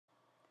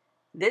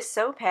This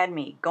soap had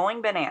me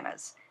going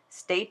bananas.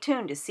 Stay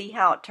tuned to see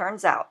how it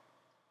turns out.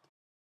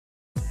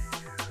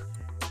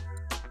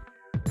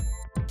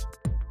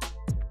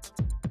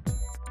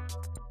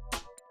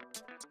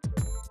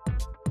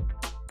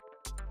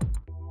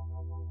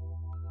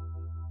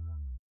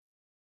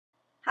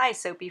 Hi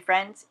soapy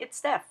friends, it's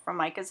Steph from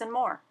Micas and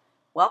More.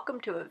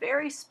 Welcome to a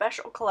very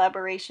special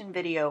collaboration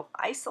video,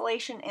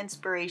 Isolation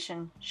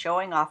Inspiration,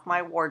 showing off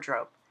my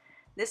wardrobe.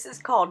 This is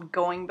called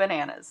Going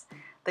Bananas.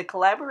 The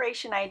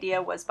collaboration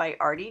idea was by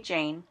Artie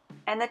Jane,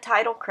 and the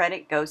title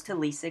credit goes to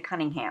Lisa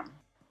Cunningham.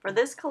 For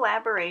this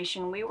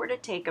collaboration, we were to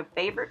take a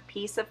favorite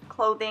piece of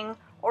clothing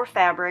or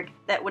fabric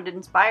that would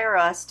inspire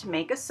us to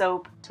make a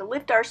soap to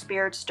lift our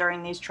spirits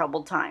during these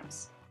troubled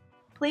times.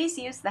 Please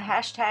use the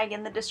hashtag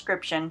in the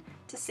description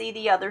to see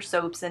the other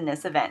soaps in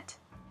this event.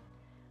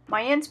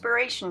 My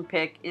inspiration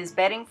pick is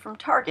bedding from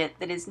Target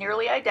that is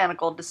nearly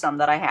identical to some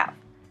that I have.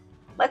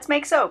 Let's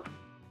make soap!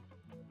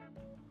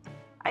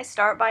 I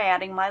start by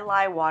adding my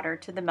lye water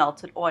to the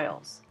melted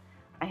oils.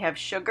 I have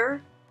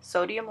sugar,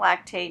 sodium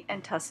lactate,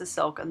 and tussa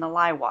silk in the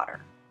lye water.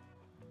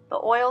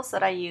 The oils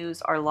that I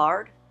use are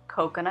lard,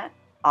 coconut,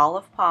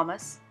 olive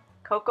pomace,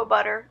 cocoa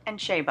butter, and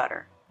shea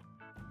butter.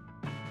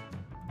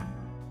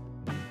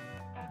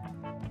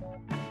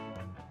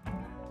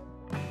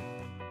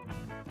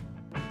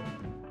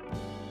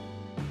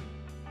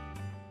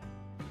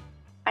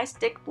 I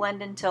stick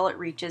blend until it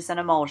reaches an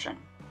emulsion.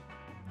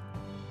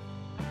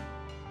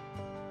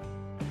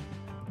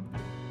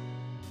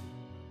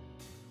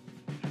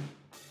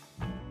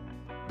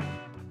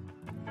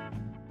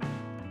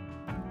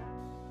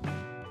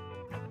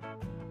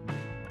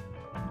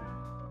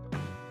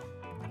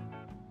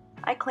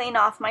 I clean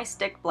off my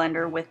stick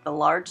blender with the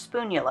large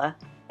spoonula,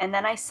 and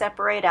then I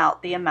separate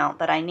out the amount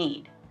that I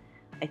need.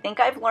 I think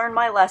I've learned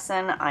my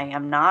lesson. I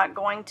am not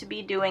going to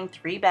be doing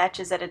 3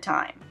 batches at a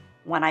time.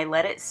 When I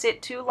let it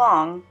sit too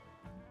long,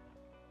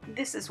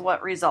 this is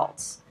what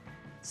results.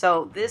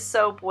 So this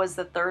soap was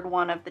the 3rd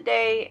one of the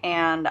day,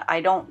 and I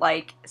don't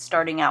like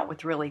starting out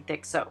with really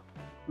thick soap.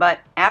 But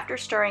after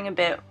stirring a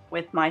bit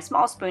with my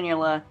small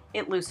spoonula,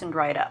 it loosened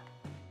right up.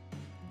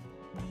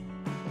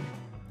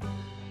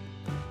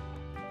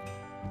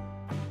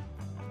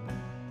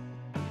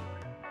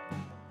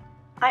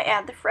 I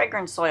add the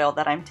fragrance oil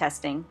that I'm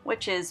testing,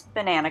 which is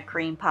banana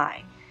cream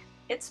pie.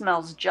 It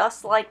smells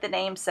just like the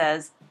name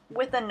says,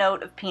 with a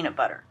note of peanut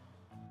butter.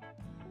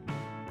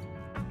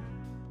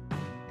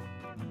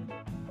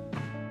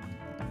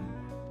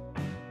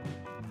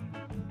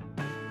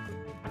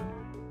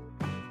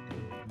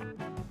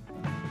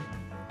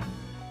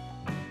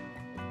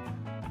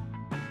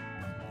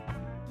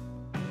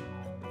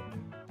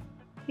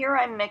 Here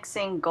I'm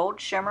mixing gold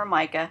shimmer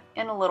mica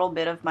and a little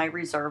bit of my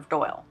reserved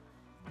oil.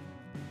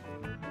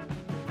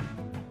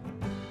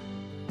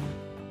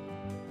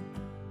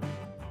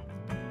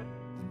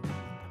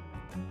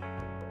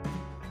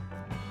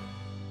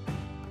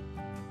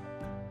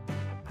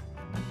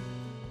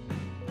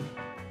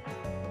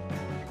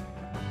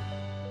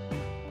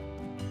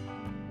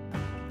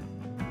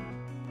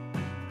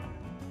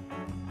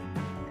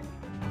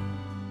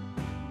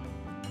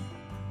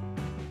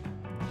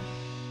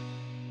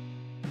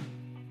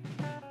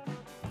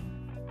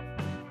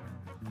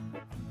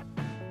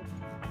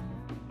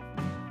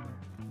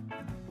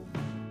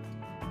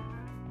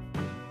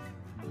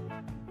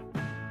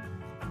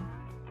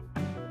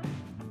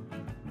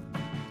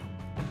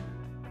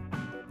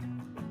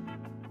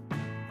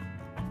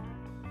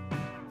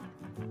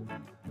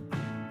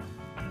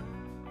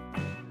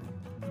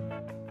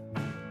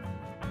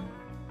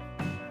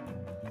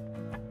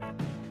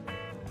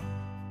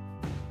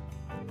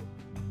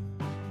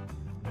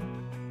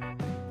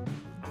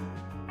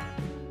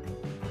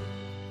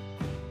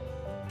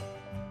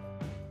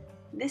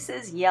 This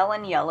is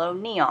Yellow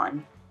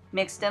Neon,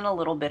 mixed in a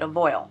little bit of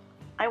oil.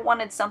 I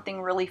wanted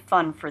something really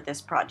fun for this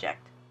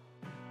project.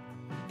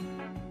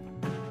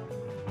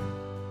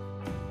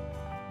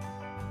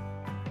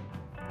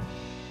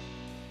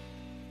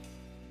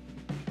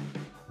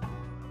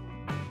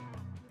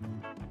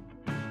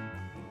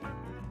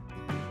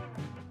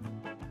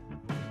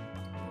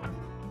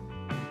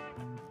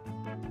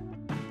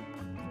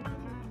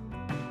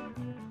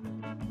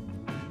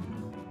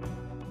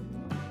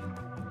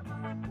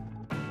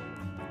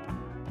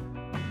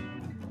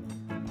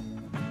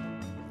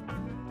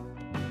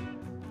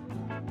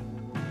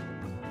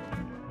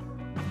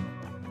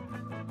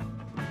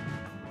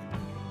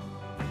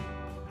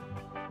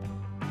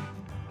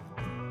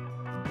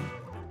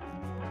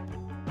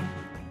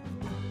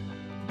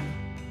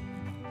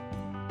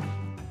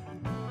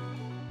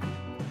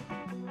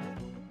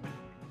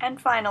 And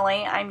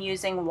finally, I'm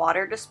using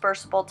water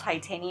dispersible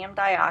titanium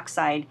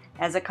dioxide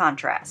as a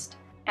contrast.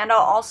 And I'll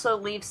also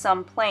leave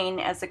some plain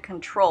as a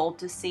control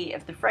to see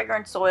if the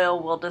fragrance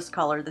oil will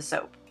discolor the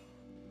soap.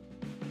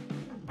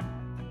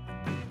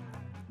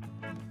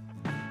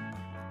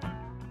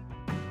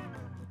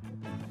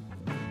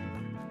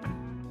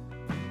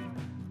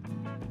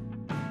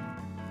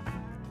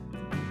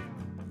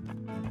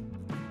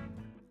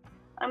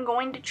 I'm I'm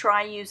going to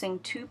try using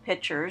 2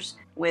 pitchers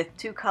with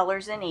 2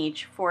 colors in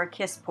each for a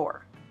kiss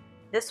pour.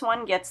 This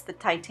one gets the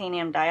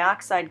titanium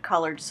dioxide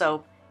colored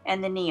soap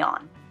and the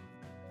neon.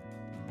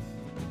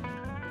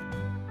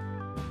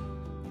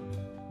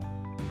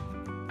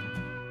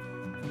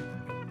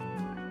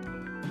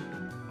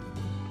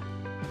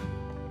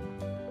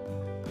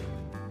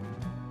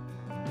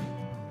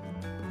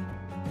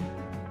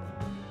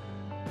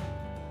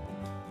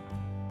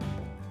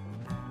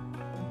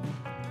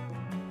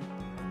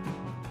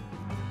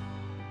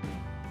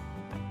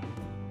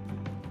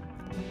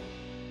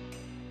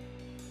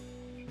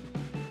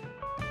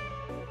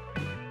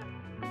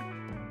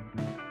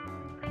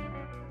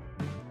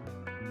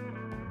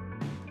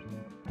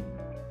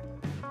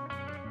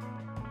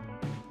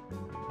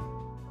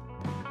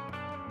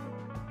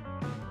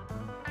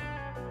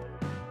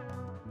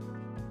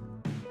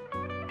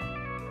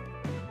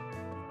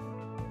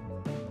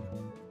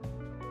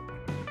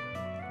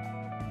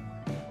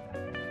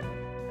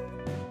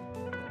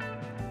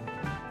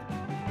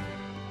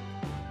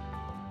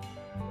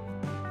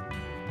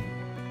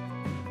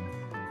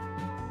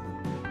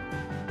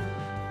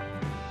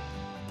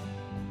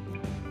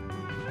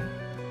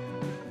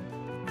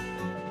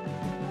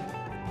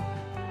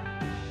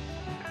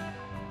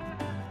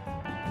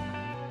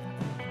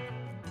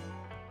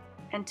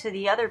 And to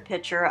the other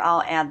pitcher,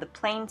 I'll add the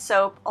plain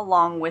soap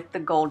along with the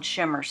gold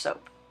shimmer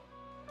soap.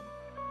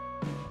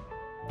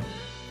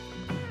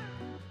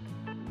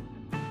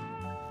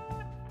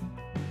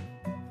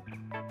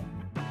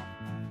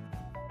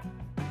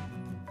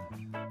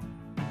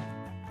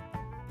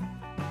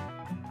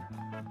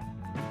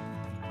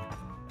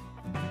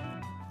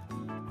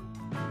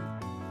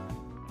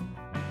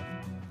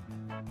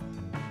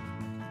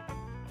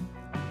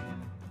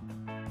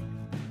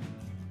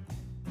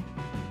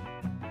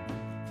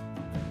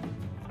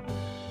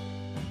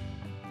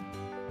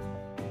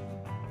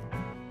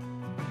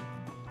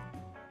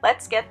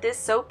 Let's get this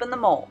soap in the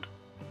mold.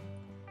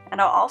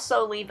 And I'll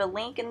also leave a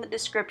link in the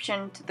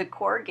description to the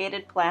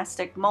corrugated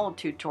plastic mold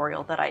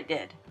tutorial that I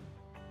did.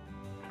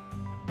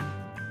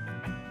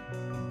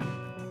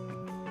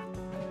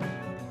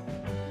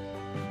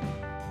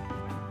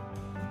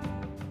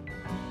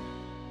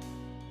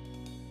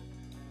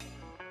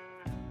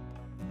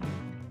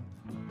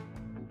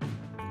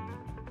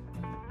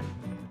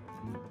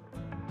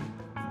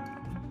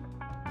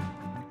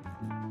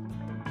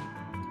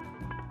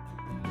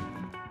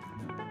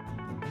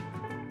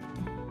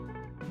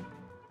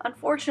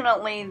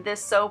 Unfortunately,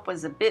 this soap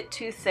was a bit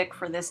too thick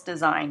for this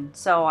design,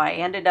 so I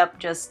ended up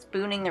just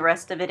spooning the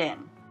rest of it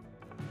in.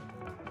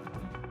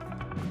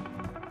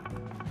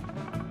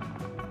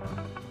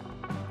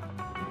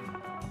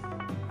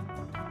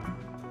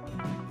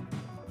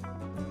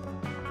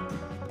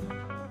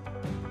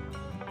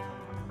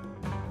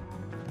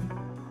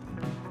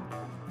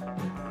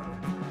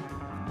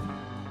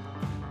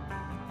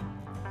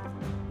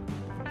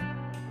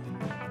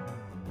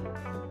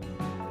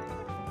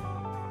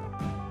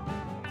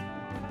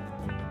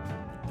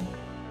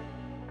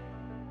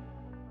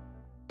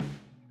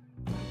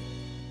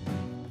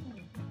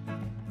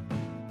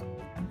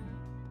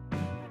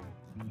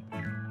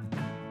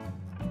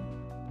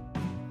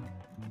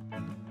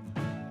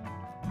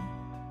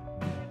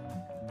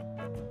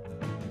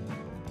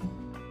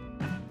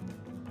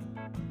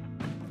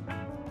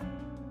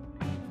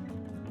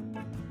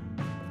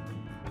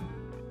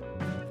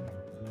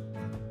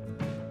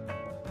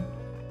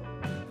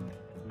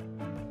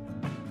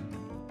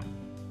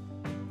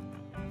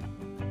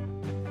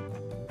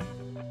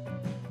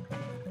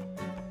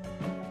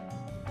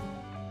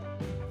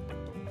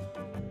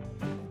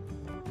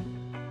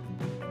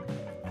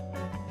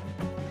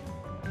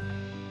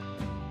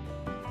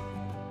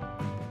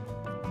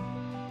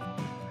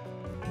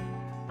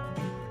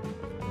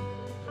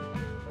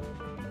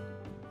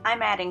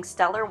 I'm adding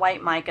stellar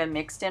white mica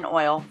mixed in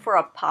oil for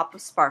a pop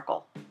of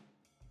sparkle.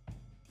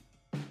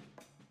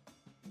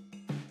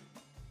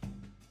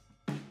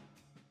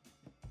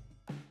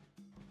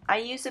 I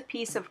use a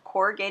piece of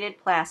corrugated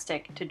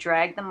plastic to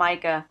drag the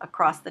mica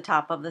across the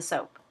top of the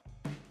soap.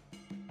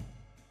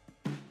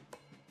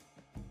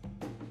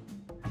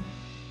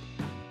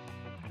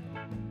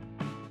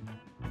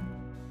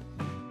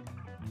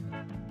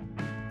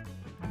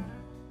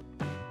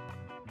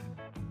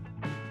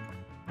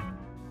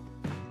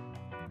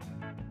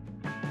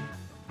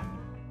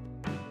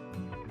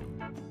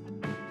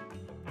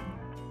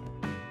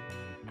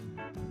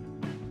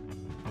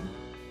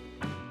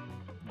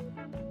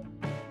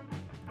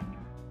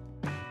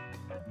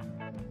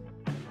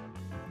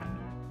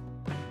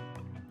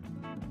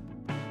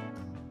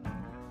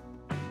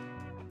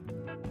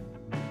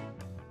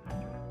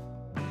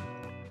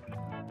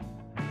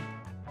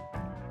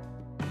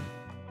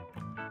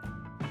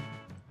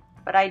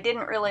 But I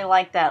didn't really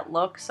like that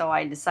look, so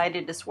I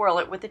decided to swirl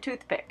it with a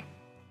toothpick.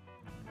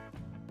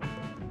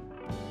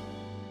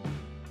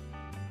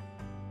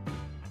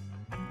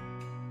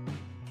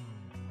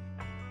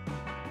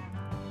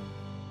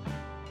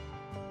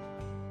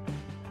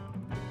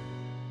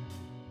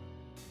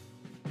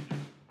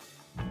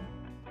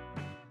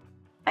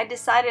 I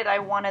decided I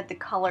wanted the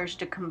colors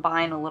to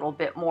combine a little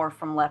bit more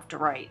from left to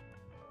right.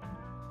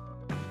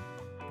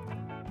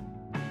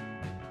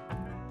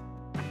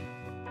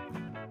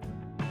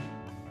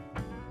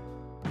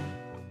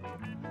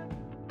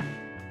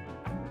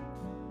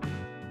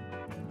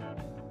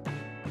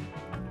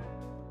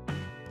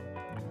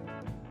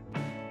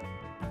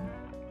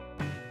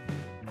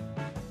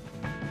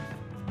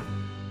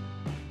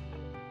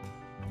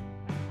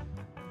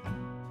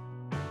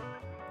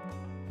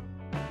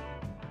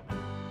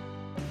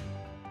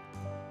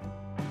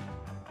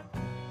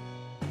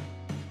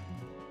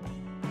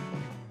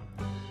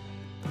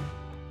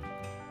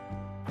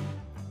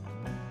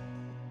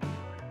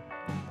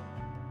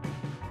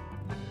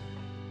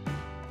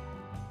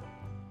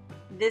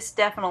 This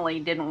definitely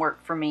didn't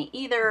work for me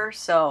either,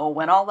 so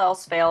when all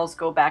else fails,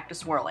 go back to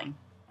swirling.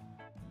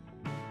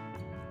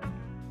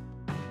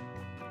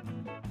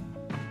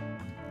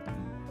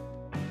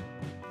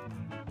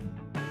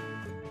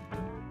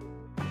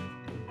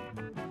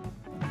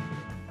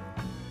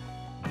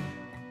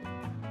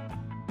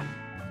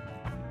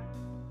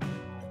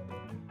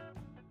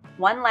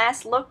 One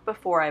last look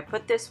before I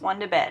put this one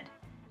to bed.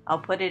 I'll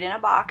put it in a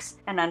box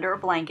and under a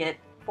blanket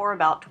for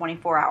about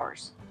 24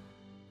 hours.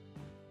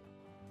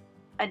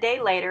 A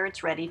day later,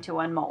 it's ready to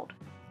unmold.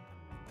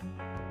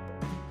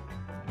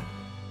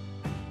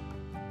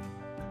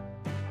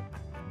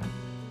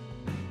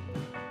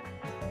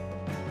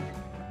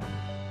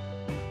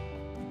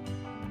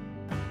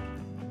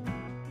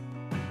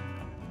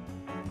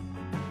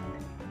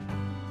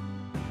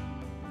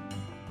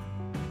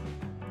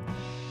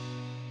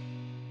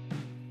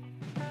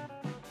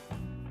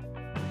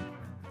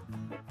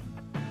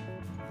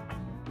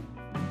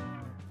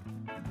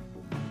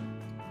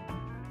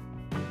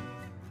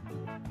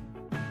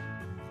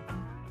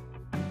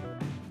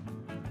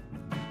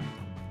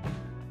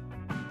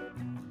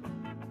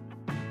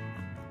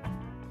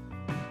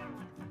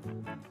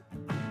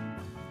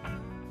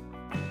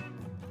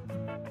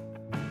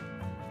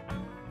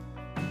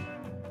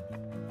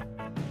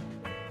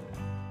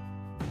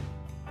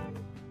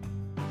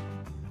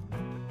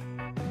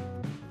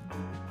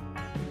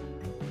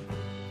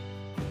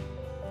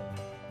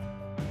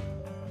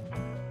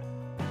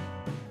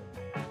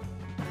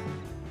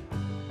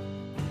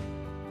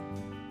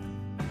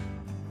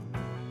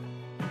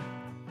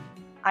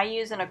 I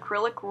use an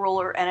acrylic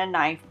ruler and a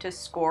knife to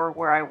score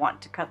where I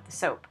want to cut the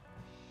soap.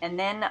 And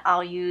then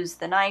I'll use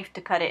the knife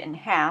to cut it in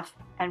half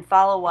and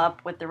follow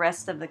up with the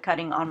rest of the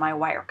cutting on my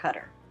wire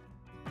cutter.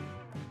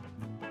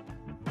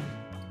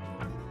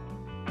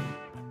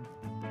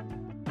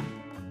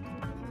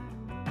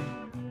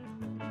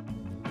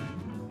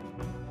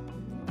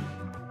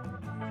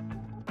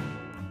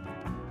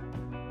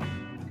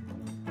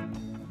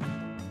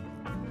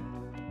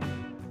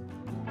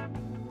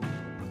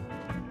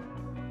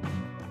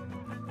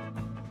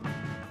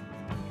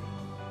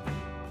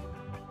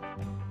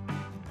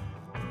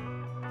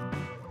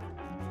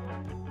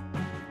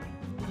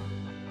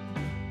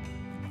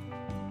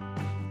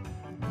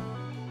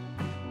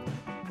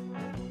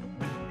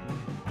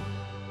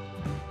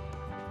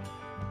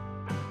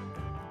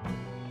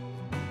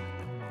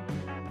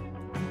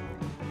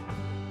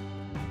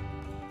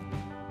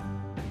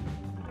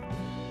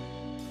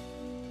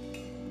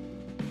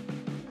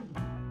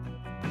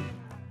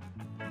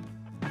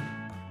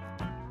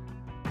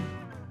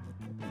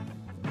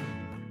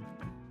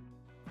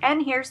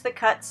 And here's the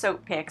cut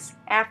soap picks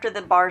after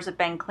the bars have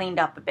been cleaned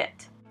up a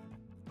bit.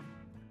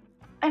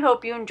 I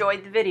hope you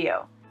enjoyed the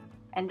video.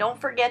 And don't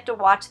forget to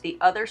watch the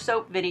other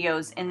soap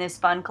videos in this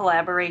fun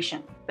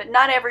collaboration. But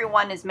not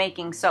everyone is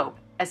making soap,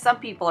 as some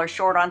people are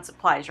short on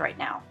supplies right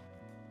now.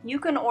 You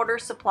can order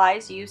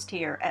supplies used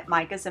here at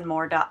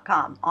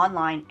micasandmore.com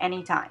online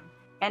anytime.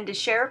 And to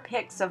share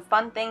pics of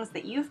fun things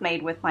that you've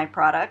made with my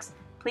products,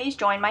 please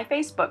join my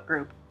Facebook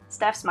group,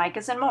 Steph's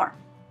Micas and More.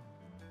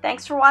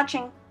 Thanks for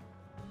watching.